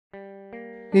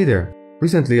Hey there!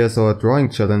 Recently I saw a drawing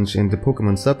challenge in the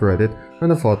Pokemon subreddit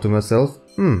and I thought to myself,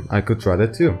 I could try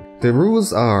that too. The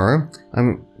rules are,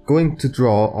 I'm going to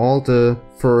draw all the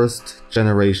first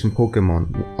generation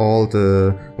Pokemon, all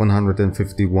the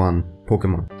 151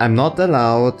 Pokemon. I'm not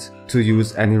allowed to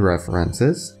use any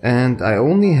references and I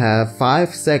only have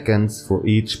 5 seconds for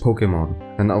each Pokemon.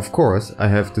 And of course I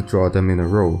have to draw them in a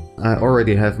row. I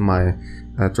already have my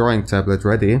drawing tablet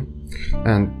ready.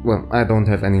 And, well, I don't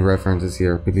have any references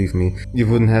here, believe me. You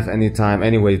wouldn't have any time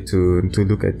anyway to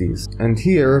look at these. And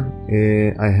here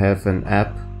I have an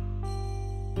app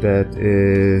that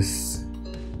is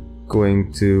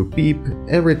going to beep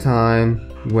every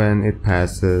time when it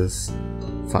passes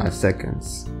 5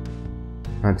 seconds.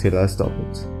 Until I stop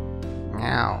it.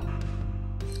 Ow.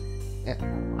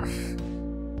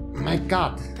 My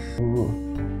god. Ooh.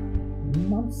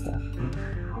 Monster.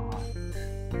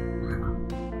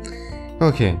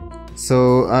 Okay,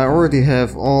 so I already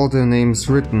have all the names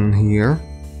written here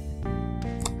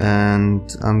and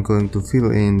I'm going to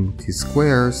fill in the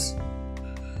squares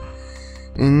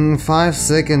in 5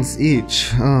 seconds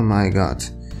each. Oh my god,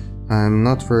 I'm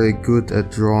not very good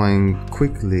at drawing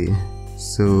quickly,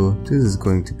 so this is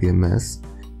going to be a mess.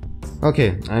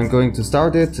 Okay, I'm going to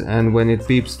start it, and when it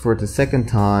beeps for the second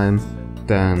time,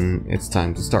 then it's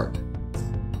time to start.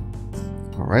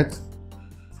 Alright.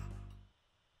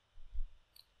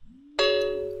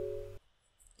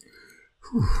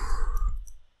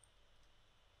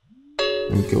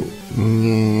 And go.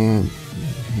 Yeah.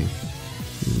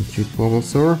 Cute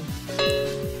Bulbasaur.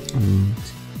 And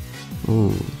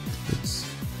oh, it's.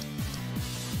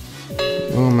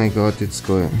 Oh my god, it's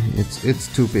going. It's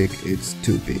too big. It's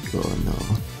too big. Oh no.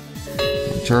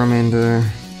 And Charmander.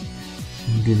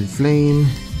 Little Flame.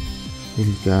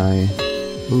 Little guy.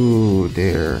 Ooh,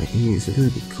 there. He's a little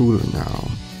bit cooler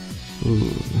now.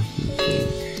 Ooh.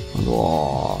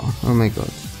 Oh my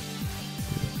god.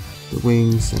 The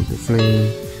wings and the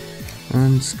flame.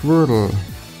 And Squirtle.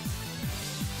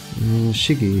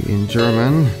 Shiggy in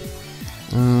German.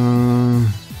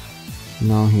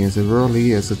 Now he has a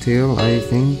whirly as a tail, I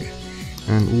think.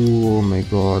 And oh my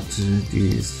god,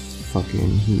 these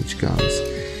fucking huge guns.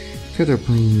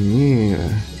 Caterpillar,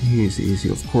 yeah, he's easy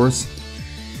of course.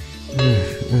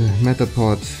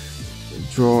 Metapod.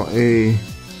 Draw a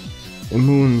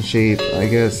moon shape, I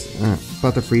guess.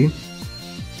 Butterfree.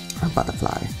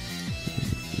 Butterfly.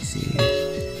 Easy.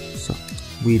 So,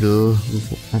 Weedle,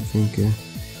 I think a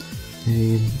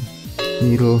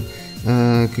needle.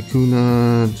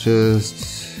 Kakuna, just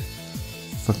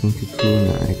fucking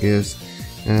Kakuna, I guess.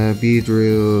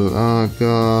 Beedrill, oh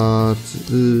god.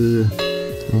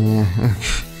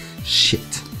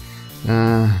 Shit.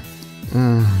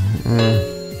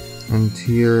 And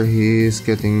here he's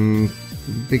getting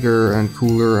bigger and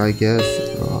cooler, I guess.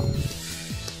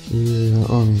 Yeah,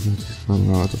 oh my god, it's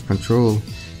running out of control.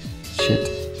 Shit.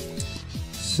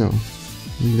 So,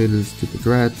 little stupid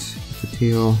rat with the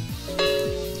tail.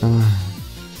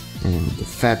 And the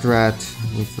fat rat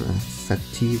with fat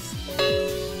teeth.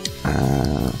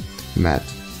 Mad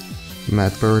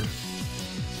bird.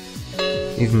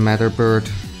 Even madder bird.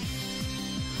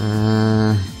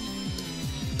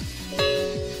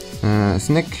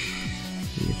 Snake.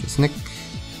 We have a snake.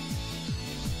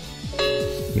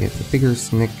 We have a bigger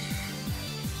snake.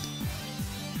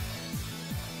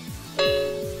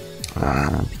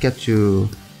 Pikachu.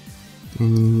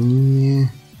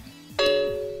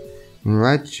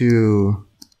 Raichu.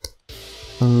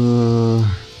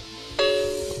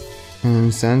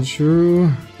 And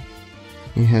Sandshrew.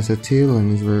 He has a tail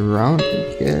and he's very round.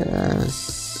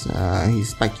 Yes. He's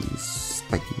spiky.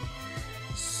 Spiky.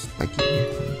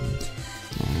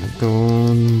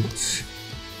 Don't.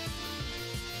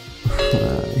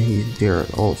 They're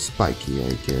all spiky,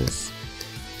 I guess.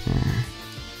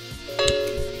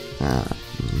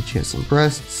 She has some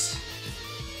breasts.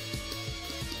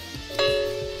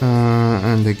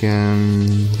 And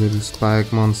again, little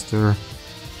spike monster.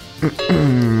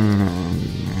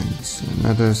 And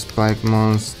another spike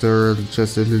monster,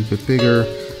 just a little bit bigger.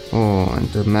 Oh, and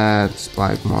the mad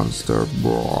spike monster.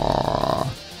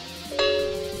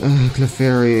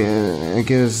 Clefairy, I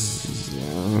guess.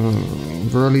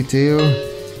 Whirly tail.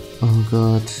 Oh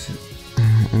god.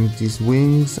 And these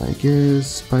wings, I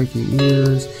guess. Spiky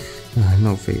ears.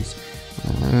 No face.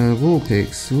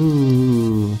 Woolpix.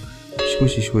 Ooh.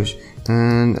 Squishy squish.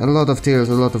 And a lot of tails.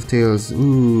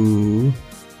 Ooh.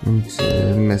 And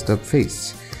messed up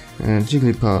face.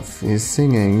 Jigglypuff is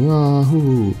singing.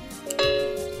 Yahoo.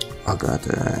 Oh god.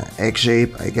 Egg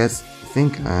shape, I guess.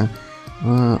 Ooh.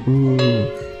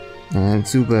 And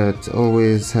Zubat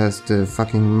always has the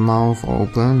fucking mouth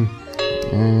open.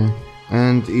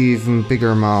 and even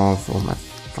bigger mouth. Oh my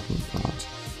fucking god.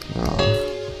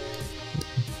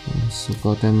 So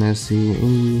goddamn messy.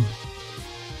 Ooh.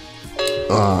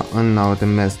 And now the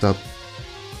messed up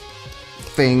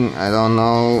thing, I don't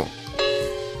know.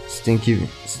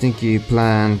 Stinky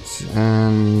plant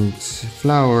and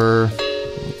flower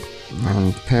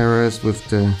and Paris with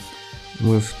the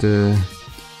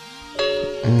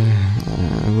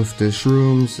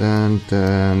shrooms, and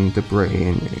the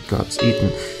brain got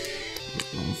eaten.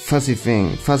 Fuzzy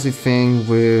thing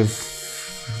with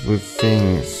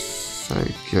things. I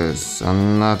guess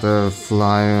another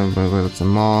fly, but it's a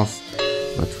moth.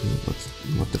 But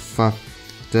what the fuck?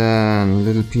 Then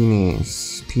little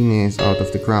penis out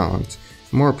of the ground.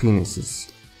 More penises.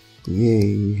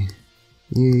 Yay.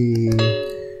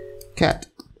 Cat.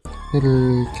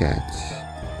 Little cat.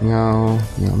 Meow,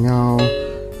 meow, meow.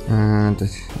 And the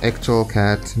actual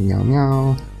cat. Meow,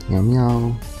 meow, meow,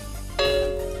 meow.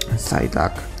 Side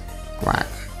duck. Quack.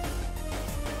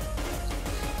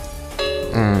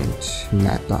 And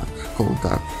mad duck. Gold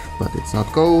duck. But it's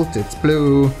not gold, it's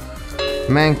blue.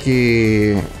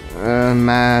 Mankey.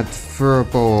 Mad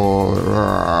furball.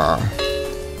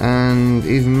 And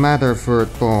even madder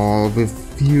furball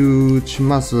with huge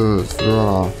muscles.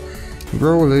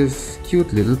 Brolive,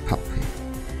 cute little puppy.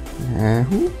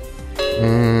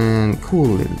 And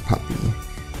cool little puppy.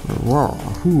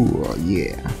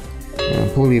 Yeah.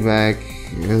 Polybag.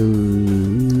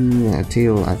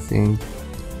 Tail, I think.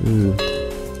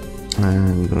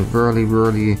 And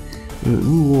whirly.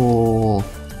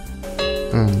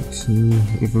 And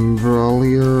even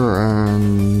burlier,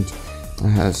 and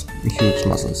has huge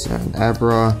muscles. And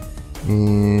Abra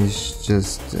is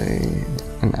just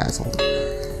an asshole.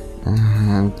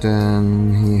 And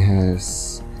then he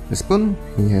has a spoon.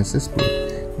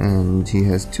 And he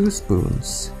has 2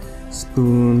 spoons.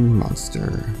 Spoon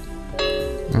monster.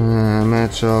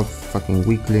 Matchup, fucking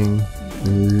weakling.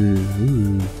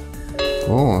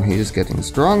 Oh, he's getting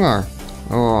stronger.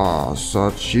 Oh,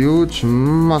 such huge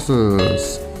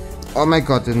muscles. Oh my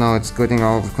god, now it's getting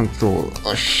out of control.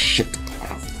 Oh shit.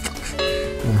 Oh, fuck.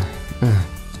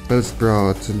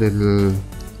 Buzzsprout, little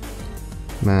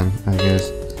man, I guess.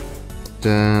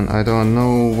 Then I don't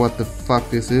know what the fuck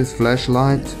this is.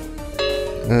 Flashlight.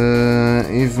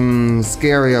 Even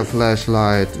scarier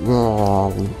flashlight.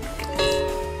 Whoa.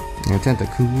 A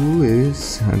tentacle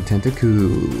is a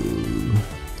tentacle.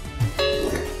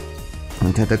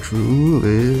 And tentacle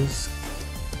is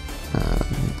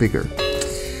bigger.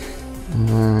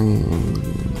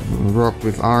 Rock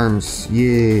with arms,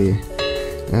 yeah.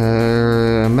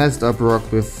 Messed up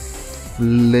rock with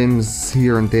limbs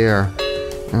here and there.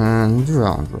 And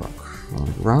round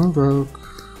rock,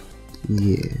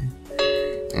 yeah.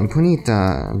 And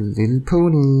Ponita, little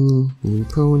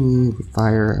pony with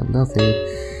fire, I love it.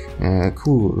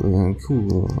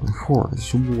 Cool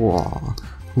horse, wow,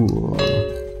 cool.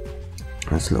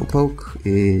 A slow poke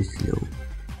is slow,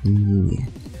 yeah.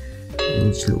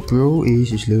 And slow bro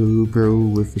is a slow bro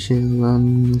with a shell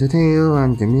on the tail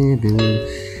and the middle.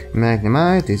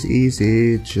 Magnemite is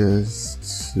easy,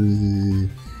 just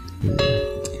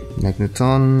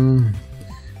Magneton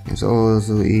is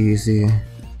also easy.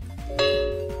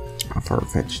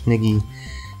 Farfetch'd Niggy.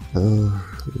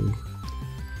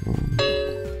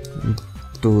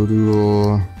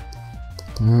 Doduo.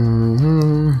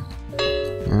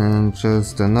 And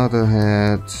just another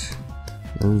head.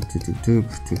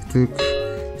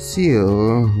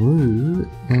 Seal.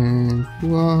 And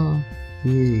wow.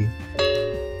 Yeah.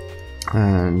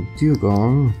 And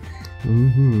Dugong. Yeah.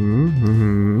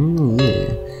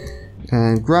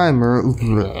 And Grimer.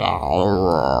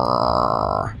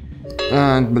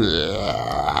 And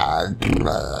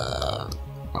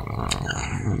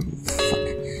fuck.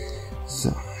 So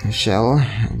shell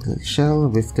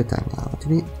with the tongue out.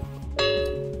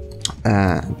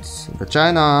 And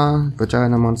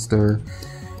vagina monster,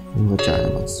 and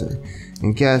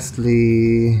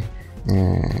Ghastly,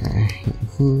 and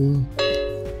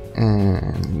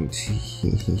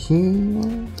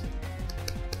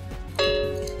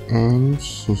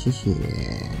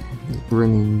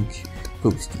grinning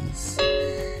ghosties.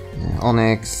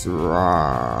 Onyx,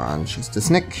 and just a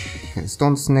snake, a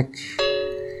stone snake.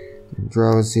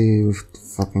 Drowsy with the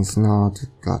fucking snot.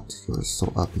 God, you're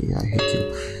so ugly, I hate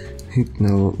you.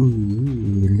 Hypno,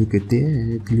 ooh, look at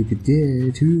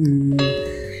that, ooh.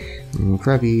 And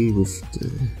Krabby with the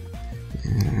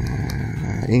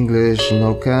English,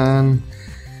 no can.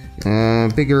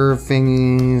 Bigger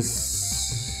thingies.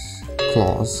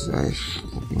 Claws,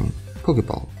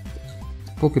 Pokeball.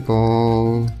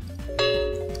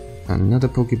 Another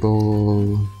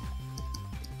Pokeball.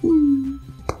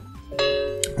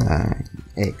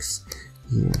 Eggs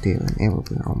here, there, and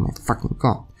everywhere. Oh my fucking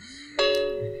god.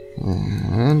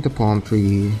 And the palm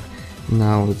tree.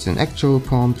 Now it's an actual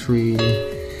palm tree.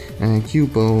 And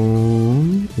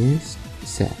Cubone is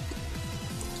sad.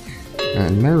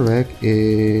 And Marek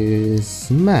is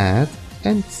mad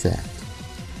and sad.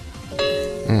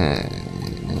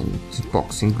 And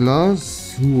boxing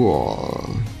gloves.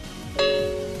 Whoa.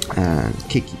 And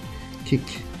kicking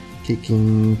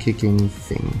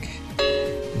thing.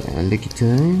 Licky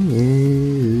time.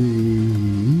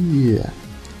 Yeah.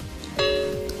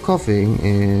 Coughing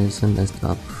is messed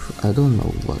up. I don't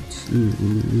know what.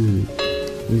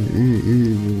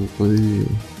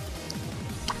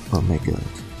 Oh my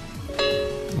god.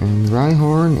 And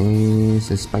Rhyhorn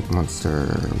is a spike monster.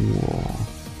 Whoa.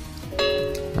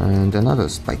 And another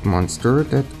spike monster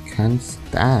that can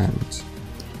stand.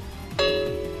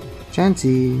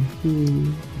 Chansey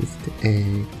with the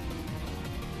egg.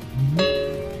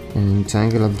 And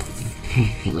Tangle and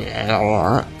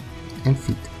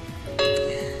feet.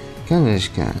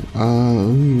 Kanishkan.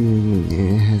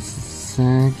 It has a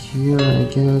sack here, I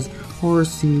guess.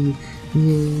 Horsey.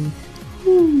 Yay.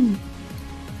 Ooh.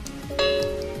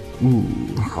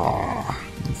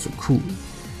 That's so cool.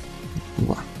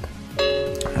 Wow.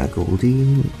 A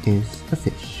Goldie is a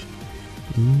fish.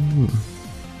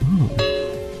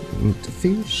 The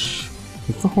fish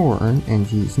with a horn, and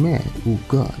he's mad. Oh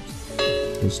god.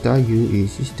 The Staryu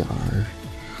is a star.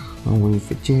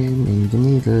 With a gem in the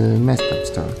middle, messed up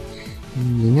star.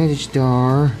 Another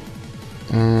star.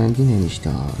 And another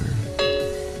star.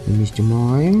 And Mr.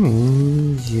 Mime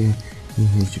is he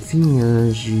has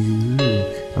fingers.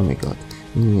 Oh my god.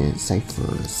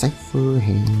 Cypher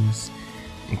hands.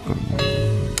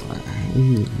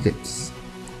 Lips.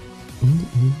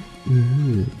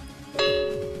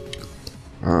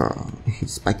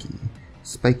 He's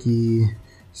spiky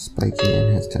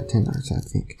and has 10 tenders, I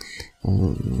think.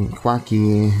 And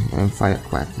Quacky and Fire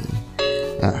Quacky.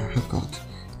 Oh god.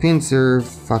 Pinsir,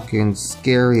 fucking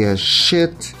scary as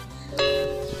shit.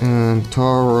 And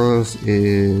Taurus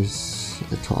is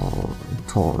a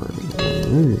Taurus.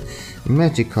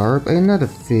 Magikarp, another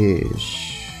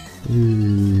fish.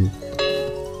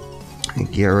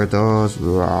 Gyarados,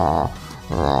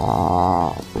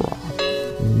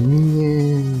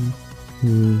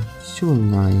 so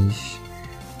nice.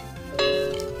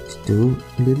 Still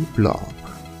a little blob.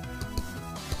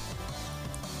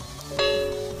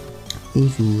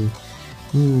 Eevee.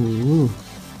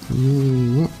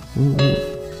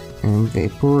 And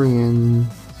Vaporeon.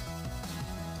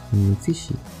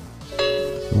 Fishy.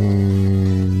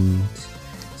 And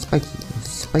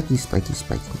Spiky.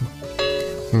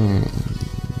 And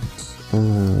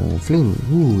Flame.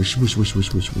 Whoosh.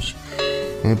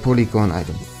 And Polygon, I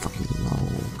don't fucking know.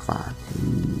 Quack.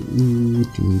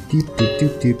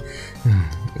 Deep.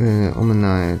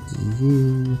 Omanite.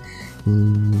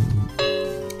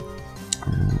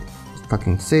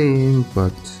 Fucking same,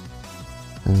 but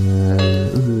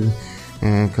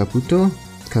Kabuto.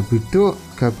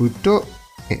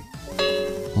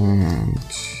 And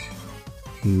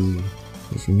he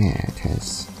is mad,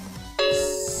 has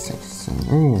sex and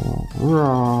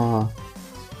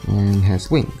and has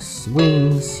wings.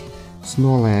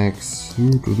 Snorlax.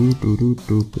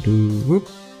 Whoop.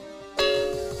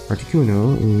 Articuno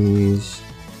is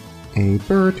a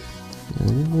bird.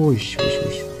 Whoosh.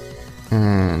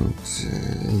 And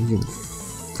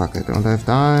fuck, I don't have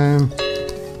time.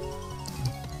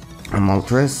 A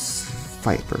Moltres,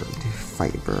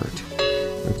 Firebird.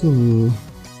 Martini,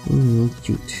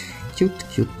 cute.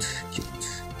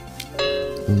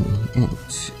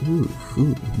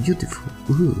 And beautiful.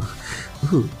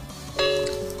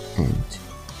 And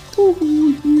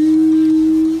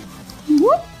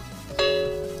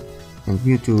and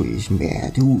Mewtwo is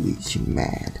mad. Who is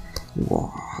mad?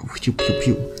 Wow,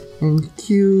 pew. And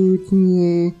cute,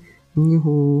 yeah.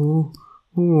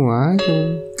 Wow.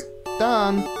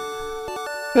 Done.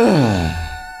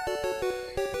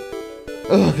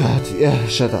 Oh god, yeah,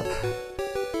 shut up.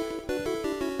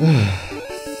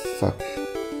 Fuck.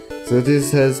 So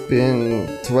this has been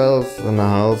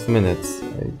 12.5 minutes.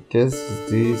 I guess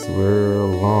these were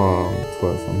long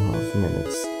 12.5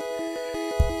 minutes.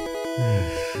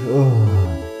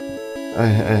 I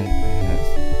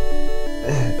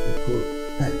have to put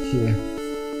back here.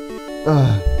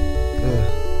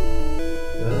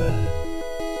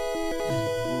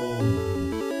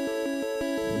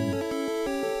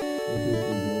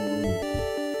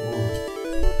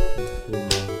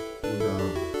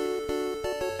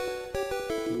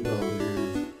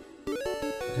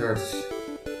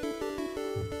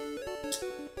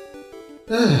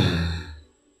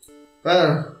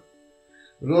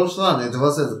 Well, was fun. It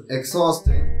was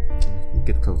exhausting.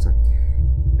 Get closer.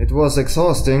 It was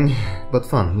exhausting, but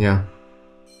fun, yeah.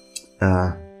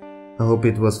 I hope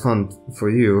it was fun for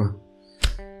you.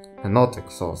 And not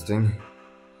exhausting.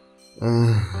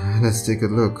 Let's take a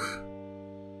look.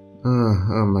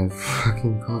 Oh my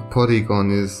fucking god.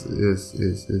 Polygon is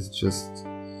just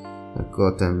a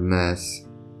goddamn mess.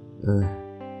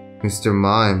 Mr.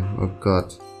 Mime, oh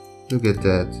god. Look at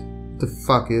that. What the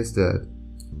fuck is that?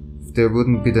 If there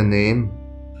wouldn't be the name,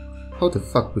 how the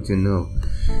fuck would you know?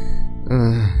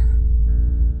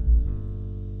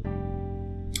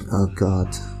 Oh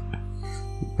god.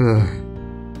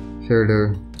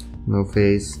 Shoulder, no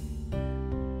face.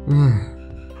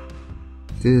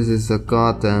 This is a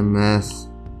goddamn mess.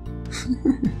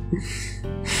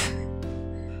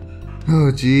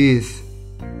 Oh jeez.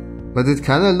 But it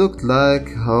kinda looked like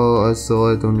how I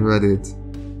saw it on Reddit.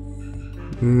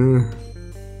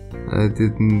 I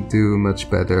didn't do much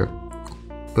better.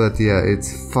 But yeah,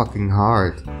 it's fucking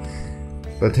hard.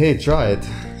 But hey, try it.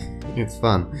 It's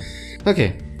fun.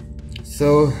 Okay,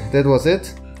 so that was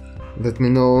it. Let me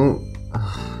know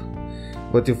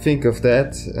what you think of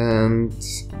that, and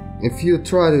if you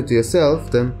tried it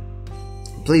yourself, then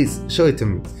please show it to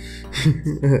me.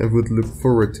 I would look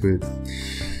forward to it.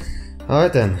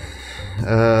 Alright then.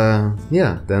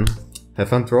 Yeah, then have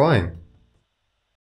fun drawing.